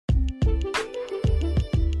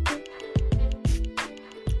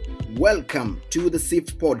Welcome to the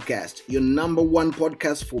SIFT Podcast, your number one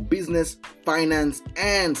podcast for business, finance,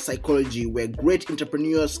 and psychology, where great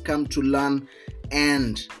entrepreneurs come to learn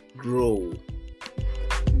and grow.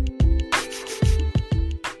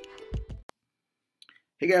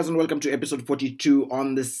 Hey guys, and welcome to episode 42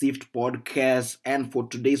 on the SIFT Podcast. And for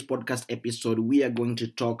today's podcast episode, we are going to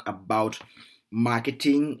talk about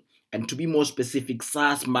marketing, and to be more specific,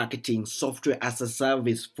 SaaS marketing, software as a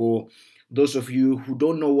service. For those of you who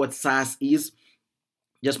don't know what SaaS is,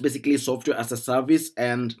 just basically software as a service.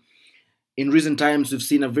 And in recent times, we've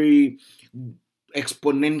seen a very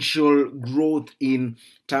exponential growth in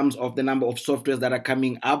terms of the number of softwares that are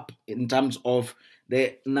coming up, in terms of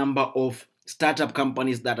the number of startup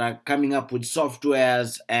companies that are coming up with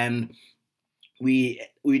softwares. And we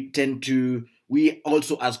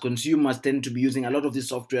also as consumers tend to be using a lot of these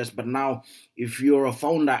softwares. But now, if you're a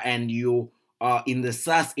founder and you are in the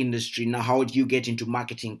SaaS industry, now how do you get into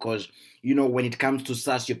marketing? Because when it comes to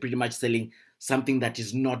SaaS, you're pretty much selling something that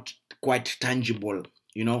is not quite tangible.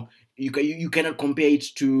 You cannot compare it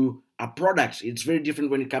to a product. It's very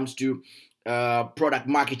different when it comes to product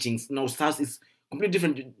marketing. Now SaaS is completely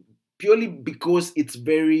different, purely because it's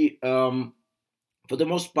very for the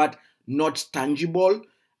most part not tangible.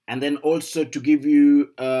 And then also to give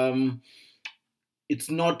you, it's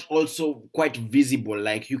not also quite visible.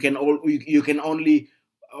 Like you can only,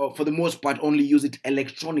 for the most part, only use it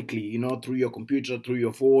electronically. Through your computer, through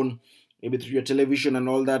your phone, maybe through your television and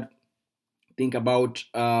all that. Think about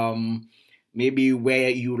maybe where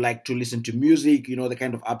you like to listen to music. The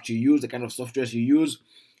kind of apps you use, the kind of softwares you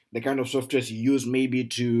use, maybe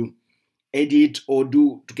to edit or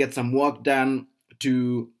to get some work done.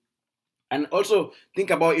 And also think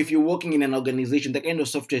about, if you're working in an organization, the kind of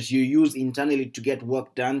softwares you use internally to get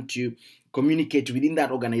work done, to communicate within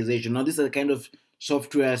that organization. Now, these are the kind of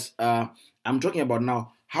softwares I'm talking about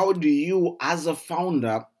now. How do you, as a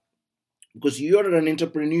founder, because you're an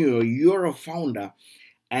entrepreneur, you're a founder,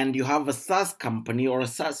 and you have a SaaS company or a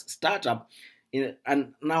SaaS startup,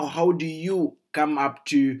 and now how do you come up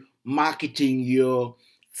to marketing your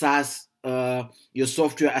SaaS, your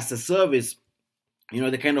software as a service?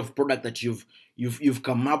 The kind of product that you've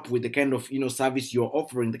come up with, the kind of service you're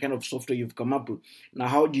offering, the kind of software you've come up with. Now,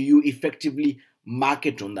 how do you effectively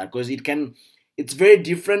market on that? Because it's very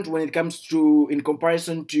different when it comes to, in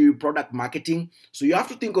comparison to product marketing. So you have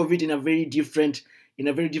to think of it in a very different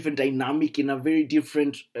dynamic, in a very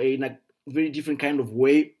different kind of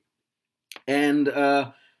way. And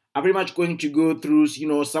I'm pretty much going to go through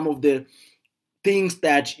some of the things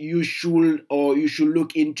that you should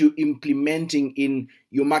look into implementing in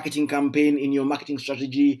your marketing campaign, in your marketing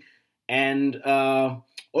strategy, and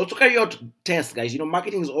also carry out tests, guys.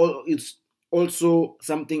 Marketing it's also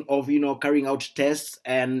something of carrying out tests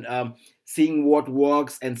and seeing what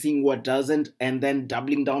works and seeing what doesn't, and then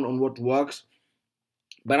doubling down on what works.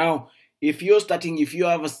 But now, if you're in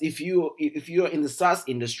the SaaS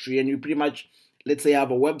industry and you pretty much, let's say, have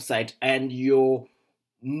a website, and your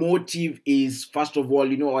motive is, first of all,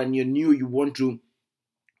 and you're new, you want to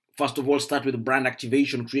first of all start with brand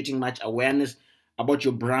activation, creating much awareness about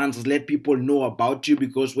your brands, let people know about you.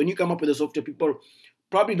 Because when you come up with a software, people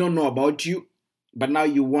probably don't know about you, but now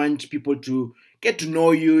you want people to get to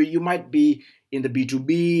know you. You might be in the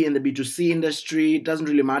B2B, in the B2C industry, it doesn't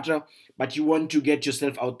really matter, but you want to get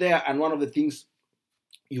yourself out there. And one of the things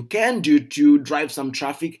you can do to drive some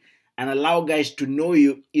traffic and allow guys to know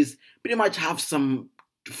you is pretty much have some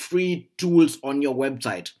free tools on your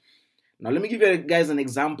website. Now, let me give you guys an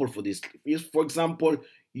example for this. If, for example,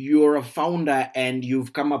 you're a founder and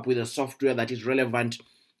you've come up with a software that is relevant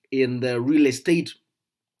in the real estate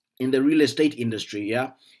industry,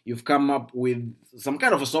 yeah, you've come up with some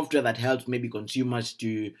kind of a software that helps maybe consumers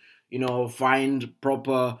to find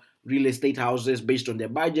proper real estate houses based on their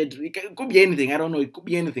budget. It could be anything. I don't know. It could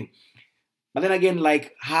be anything. But then again,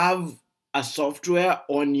 like, have a software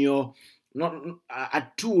on your, not a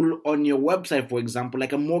tool on your website, for example,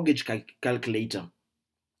 like a mortgage calculator,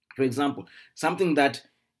 for example, something that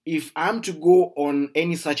if I'm to go on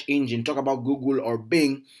any search engine, talk about Google or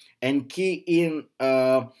Bing, and key in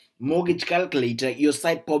mortgage calculator, your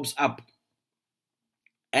site pops up.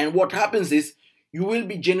 And what happens is you will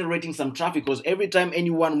be generating some traffic, because every time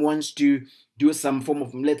anyone wants to do some form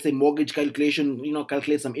of, let's say, mortgage calculation,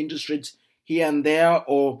 calculate some interest rates here and there,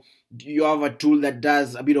 or you have a tool that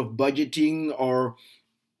does a bit of budgeting or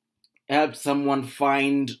help someone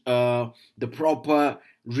find the proper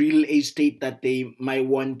real estate that they might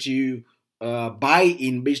want to buy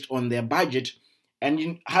in based on their budget,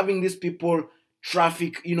 and having these people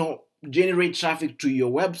generate traffic to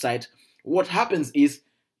your website, what happens is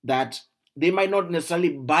that they might not necessarily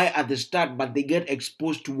buy at the start, but they get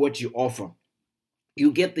exposed to what you offer.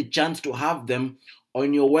 You get the chance to have them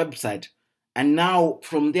on your website. And now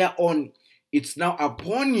from there on, it's now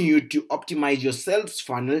upon you to optimize your sales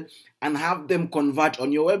funnel and have them convert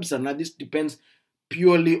on your website. Now, this depends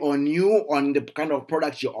purely on you, on the kind of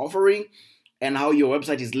products you're offering, and how your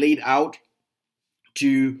website is laid out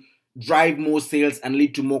to drive more sales and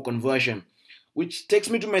lead to more conversion. Which takes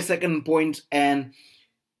me to my second point, and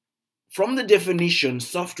from the definition,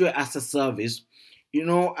 software as a service,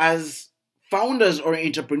 as founders or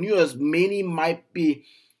entrepreneurs, many might be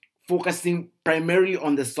focusing primarily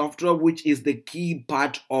on the software, which is the key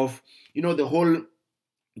part of the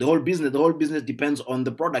whole business. The whole business depends on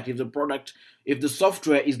the product. If the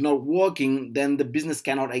software is not working, then the business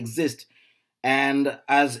cannot exist. And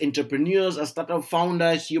as entrepreneurs, as startup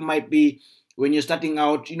founders, you might be, when you're starting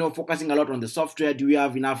out, focusing a lot on the software. Do we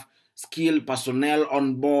have enough skilled personnel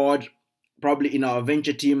on board, probably in our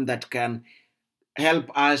venture team, that can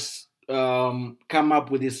help us come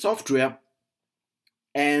up with this software,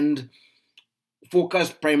 and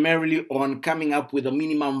focus primarily on coming up with a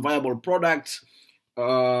minimum viable product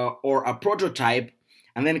or a prototype,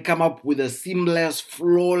 and then come up with a seamless,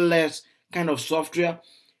 flawless kind of software.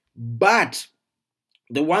 But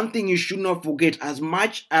the one thing you should not forget, as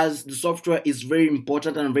much as the software is very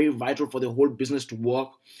important and very vital for the whole business to work,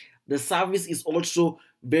 the service is also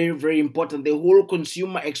very, very important. The whole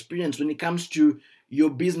consumer experience, when it comes to your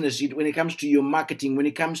business, when it comes to your marketing, when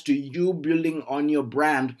it comes to you building on your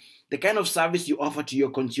brand, the kind of service you offer to your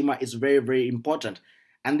consumer is very, very important.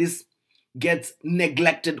 And this gets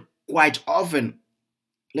neglected quite often.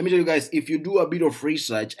 Let me tell you guys, if you do a bit of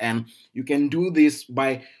research, and you can do this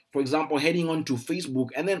by, for example, heading on to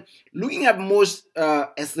Facebook and then looking at most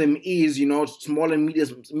SMEs, small and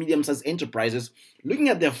medium-sized enterprises, looking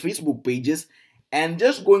at their Facebook pages and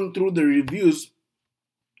just going through the reviews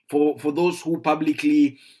for those who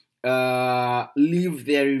publicly leave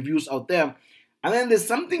their reviews out there. And then there's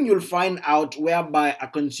something you'll find out whereby a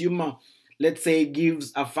consumer, let's say,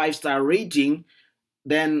 gives a 5-star rating,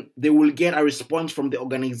 then they will get a response from the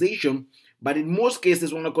organization. But in most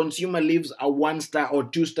cases, when a consumer leaves a 1-star or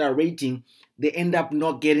 2-star rating, they end up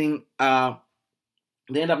not getting a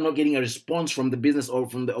response from the business or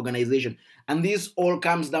from the organization. And this all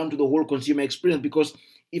comes down to the whole consumer experience, because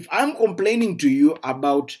if I'm complaining to you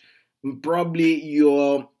about probably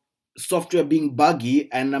your software being buggy,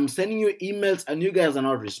 and I'm sending you emails and you guys are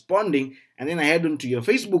not responding, and then I head onto your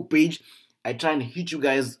Facebook page, I try and hit you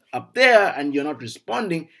guys up there and you're not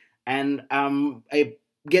responding, and I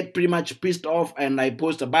get pretty much pissed off and I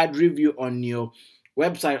post a bad review on your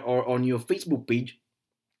website or on your Facebook page,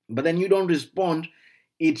 but then you don't respond,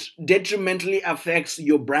 it detrimentally affects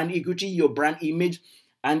your brand equity, your brand image.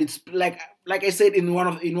 And it's like I said in one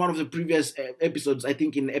of the previous episodes, I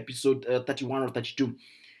think in episode 31 or 32,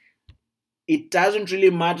 it doesn't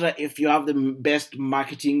really matter if you have the best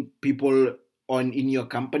marketing people in your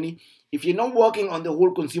company. If you're not working on the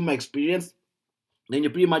whole consumer experience, then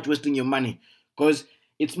you're pretty much wasting your money, because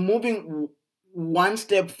it's moving one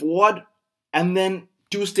step forward and then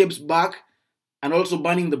 2 steps back, and also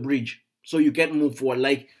burning the bridge so you can't move forward.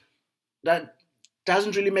 Like, that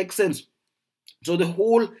doesn't really make sense. So the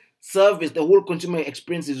whole service, the whole consumer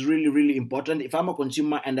experience is really, really important. If I'm a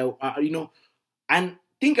consumer and and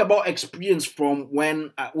think about experience from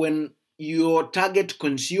when your target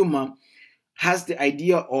consumer has the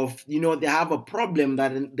idea of, they have a problem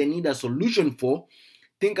that they need a solution for.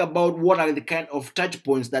 Think about what are the kind of touch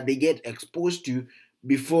points that they get exposed to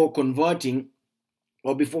before converting,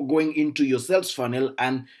 or before going into your sales funnel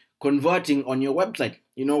and converting on your website,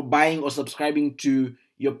 buying or subscribing to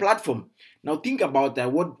your platform. Now think about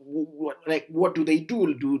that. What do they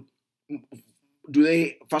do? Do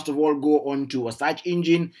they first of all go onto a search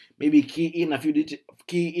engine, maybe key in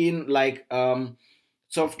like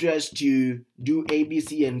softwares to do A, B,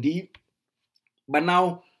 C, and D? But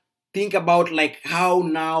now think about like how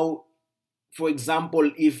now, for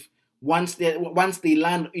example, if once they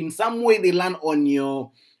land in some way, they land on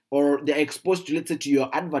your, or they're exposed to, let's say, to your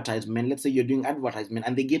advertisement. Let's say you're doing advertisement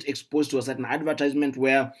and they get exposed to a certain advertisement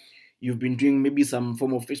where you've been doing maybe some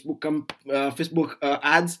form of Facebook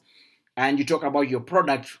ads, and you talk about your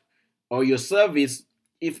product or your service.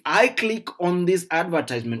 If I click on this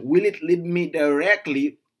advertisement, will it lead me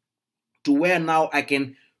directly to where now I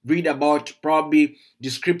can read about probably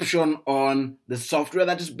description on the software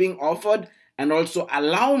that is being offered, and also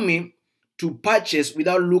allow me to purchase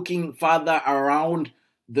without looking further around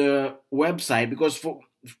the website? Because for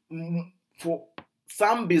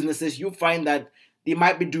some businesses, you find that they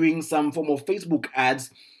might be doing some form of Facebook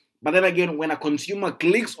ads, But then again, when a consumer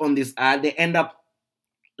clicks on this ad, they end up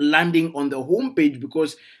landing on the homepage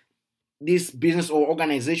because this business or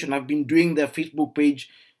organization have been doing their Facebook page,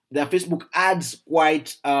 their Facebook ads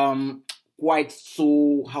quite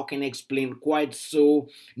so, how can I explain, quite so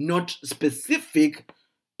not specific,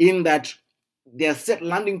 in that their set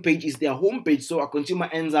landing page is their homepage. So a consumer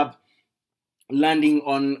ends up landing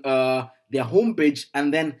on their homepage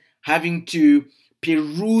and then having to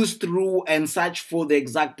peruse through and search for the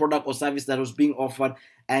exact product or service that was being offered.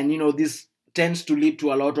 And this tends to lead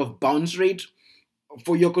to a lot of bounce rate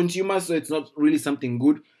for your consumers, so it's not really something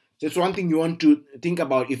good. So it's one thing you want to think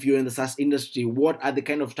about if you're in the SaaS industry. What are the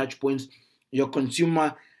kind of touch points your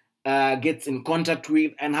consumer gets in contact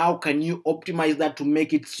with, and how can you optimize that to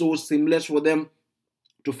make it so seamless for them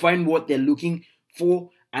to find what they're looking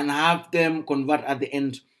for and have them convert at the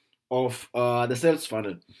end of the sales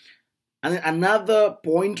funnel. And then another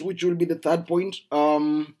point, which will be the third point,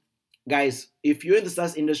 guys, if you're in the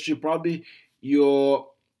SaaS industry, probably you're,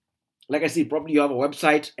 like I said, probably you have a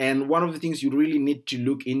website, and one of the things you really need to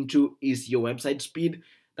look into is your website speed.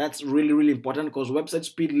 That's really, really important, because website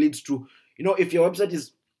speed leads to, if your website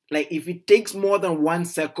is, like, if it takes more than 1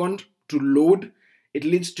 second to load, it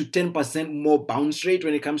leads to 10% more bounce rate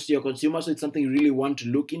when it comes to your consumer. So it's something you really want to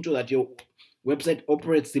look into, that your website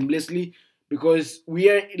operates seamlessly, because we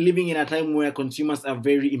are living in a time where consumers are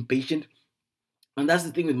very impatient. And that's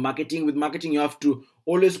the thing with marketing. With marketing, you have to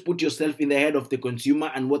always put yourself in the head of the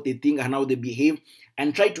consumer and what they think and how they behave,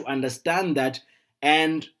 and try to understand that.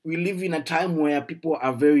 And we live in a time where people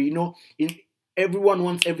are very, everyone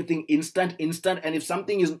wants everything instant. And if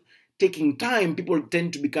something is taking time, people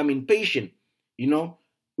tend to become impatient. We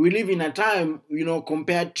live in a time,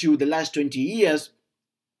 compared to the last 20 years,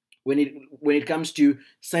 when it comes to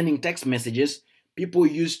sending text messages, people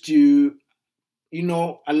used to,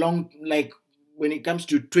 like, when it comes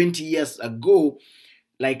to 20 years ago,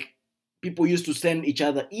 like, people used to send each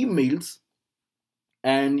other emails,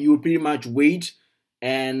 and you would pretty much wait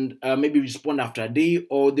and maybe respond after a day,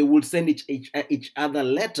 or they would send each other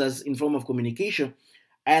letters in form of communication.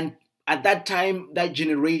 And at that time, that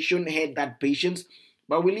generation had that patience.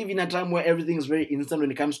 But we live in a time where everything is very instant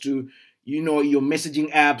when it comes to, your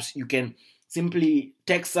messaging apps. You can simply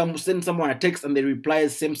send someone a text, and they reply the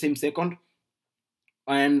same second.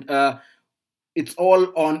 And it's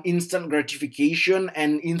all on instant gratification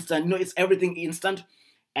and instant, it's everything instant.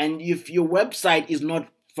 And if your website is not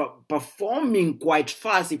performing quite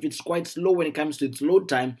fast, if it's quite slow when it comes to its load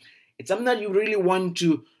time, it's something that you really want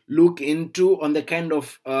to look into on the kind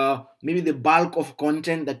of maybe the bulk of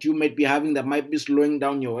content that you might be having that might be slowing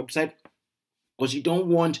down your website, because you don't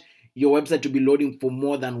want your website to be loading for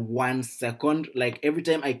more than 1 second. Like, every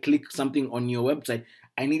time I click something on your website,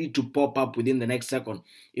 I need it to pop up within the next second.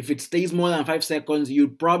 If it stays more than 5 seconds, you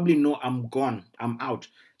probably know I'm gone, I'm out.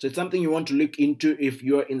 So it's something you want to look into if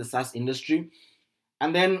you're in the SaaS industry.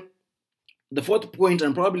 And then the fourth point,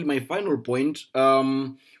 and probably my final point,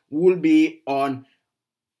 will be on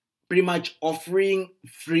pretty much offering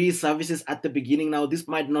free services at the beginning. Now, this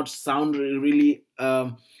might not sound really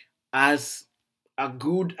as a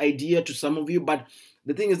good idea to some of you, but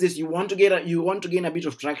the thing is this: you want to gain a bit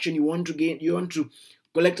of traction. You want to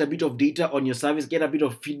collect a bit of data on your service, get a bit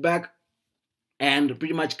of feedback, and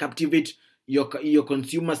pretty much captivate your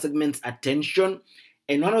consumer segment's attention.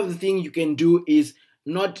 And one of the things you can do is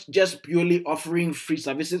not just purely offering free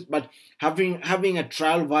services, but having a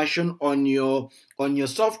trial version on your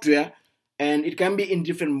software. And it can be in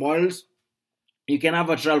different models. You can have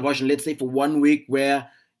a trial version, let's say for 1 week, where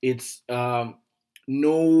it's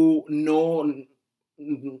no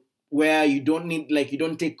where you don't need, like, you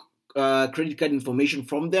don't take credit card information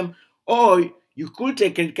from them, or you could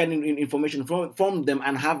take credit card information from them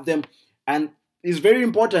and have them. And it's very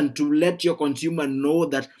important to let your consumer know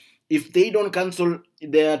that if they don't cancel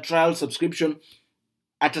their trial subscription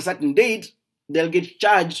at a certain date, they'll get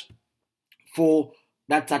charged for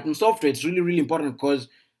that certain software. It's really, really important, because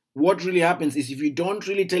what really happens is, if you don't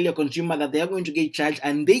really tell your consumer that they are going to get charged,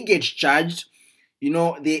 and they get charged,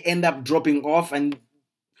 they end up dropping off. And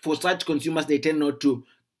for such consumers, they tend not to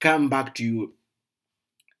come back to you.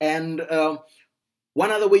 And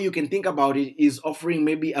one other way you can think about it is offering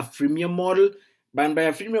maybe a freemium model. But by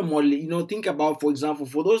a freemium model, think about, for example,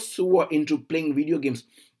 for those who are into playing video games,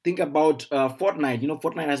 think about Fortnite.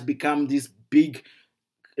 Fortnite has become this big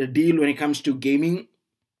deal when it comes to gaming.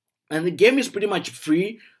 And the game is pretty much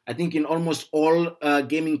free, I think, in almost all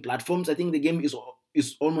gaming platforms. I think the game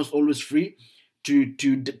is almost always free to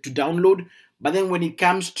download. But then when it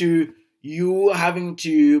comes to you having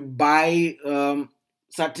to buy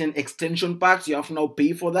certain extension packs, you have to now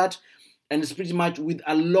pay for that. and it's pretty much with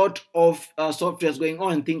a lot of softwares going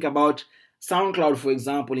on. Think about SoundCloud, for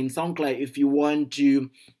example. In SoundCloud, if you want to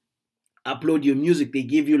upload your music, they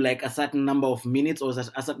give you like a certain number of minutes or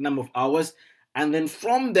a certain number of hours, and then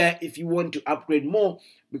from there, if you want to upgrade more,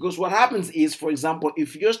 because what happens is, for example,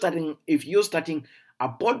 if you're starting a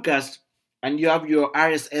podcast and you have your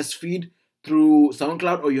RSS feed through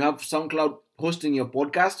SoundCloud, or you have SoundCloud hosting your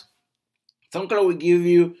podcast, SoundCloud will give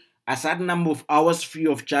you a certain number of hours free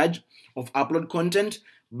of charge of upload content.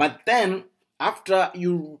 But then after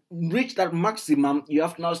you reach that maximum, you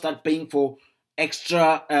have to now start paying for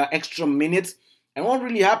extra minutes. And what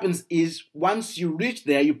really happens is, once you reach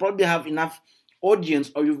there, you probably have enough audience,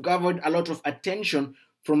 or you've gathered a lot of attention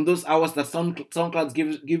from those hours that SoundCloud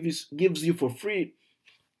gives you for free,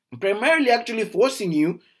 primarily actually forcing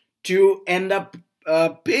you to end up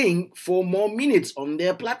paying for more minutes on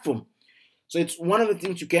their platform. So it's one of the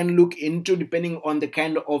things you can look into, depending on the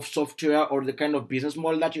kind of software or the kind of business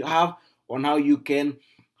model that you have, on how you can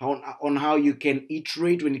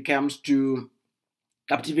iterate when it comes to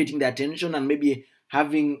captivating the attention, and maybe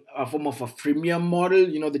having a form of a freemium model,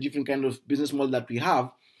 the different kind of business model that we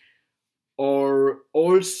have. Or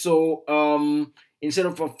also, instead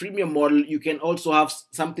of a freemium model, you can also have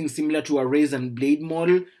something similar to a razor and blade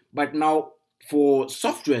model, but now for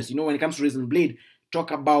softwares. When it comes to razor and blade,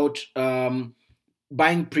 talk about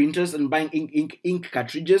buying printers and buying ink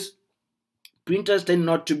cartridges. Printers tend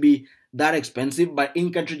not to be that expensive, but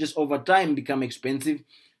ink cartridges over time become expensive.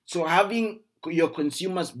 So having your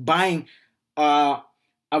consumers buying a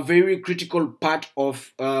very critical part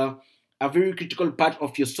of your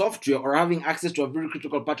software, or having access to a very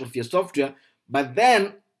critical part of your software, but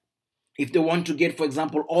then if they want to get, for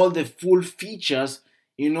example, all the full features,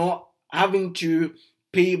 having to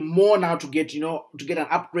pay more now to get an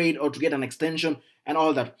upgrade or to get an extension and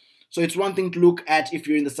all that. So it's one thing to look at if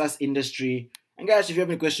you're in the SaaS industry. And guys, if you have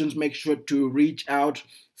any questions, make sure to reach out.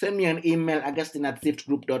 Send me an email,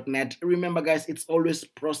 augustine@siftgroup.net. Remember, guys, it's always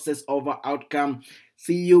process over outcome.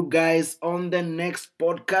 See you guys on the next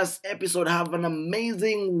podcast episode. Have an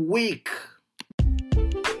amazing week.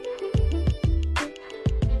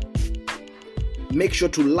 Make sure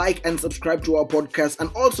to like and subscribe to our podcast, and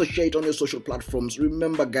also share it on your social platforms.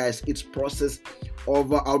 Remember, guys, it's process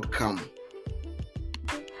over outcome.